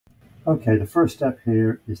Okay, the first step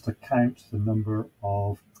here is to count the number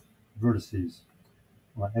of vertices.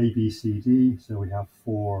 Well, A, B, C, D, so we have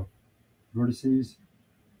 4 vertices,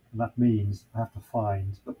 and that means I have to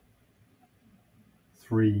find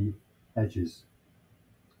 3 edges.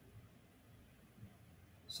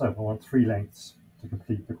 So I want 3 lengths to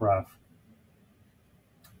complete the graph.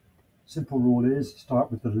 Simple rule is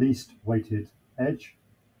start with the least weighted edge,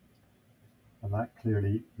 and that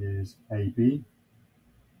clearly is AB.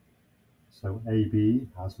 So AB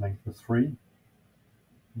has length of 3.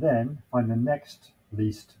 Then find the next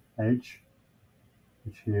least edge,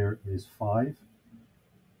 which here is 5.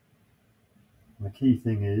 And the key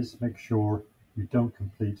thing is make sure you don't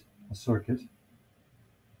complete a circuit.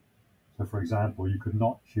 So for example, you could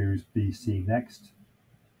not choose BC next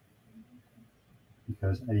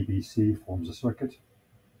because ABC forms a circuit,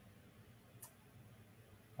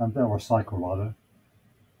 and then, or cycle rather.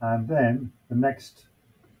 And then the next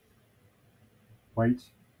weight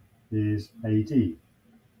is AD.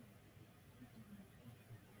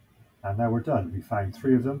 And now we're done. We found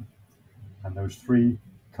 3 of them, and those 3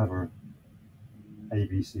 cover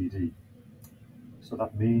ABCD. So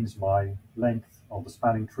that means my length of the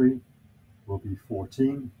spanning tree will be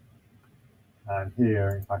 14. And here,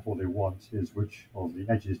 in fact, all they want is which of the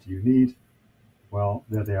edges do you need? Well,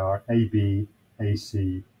 there they are, AB,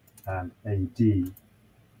 AC, and AD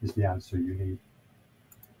is the answer you need.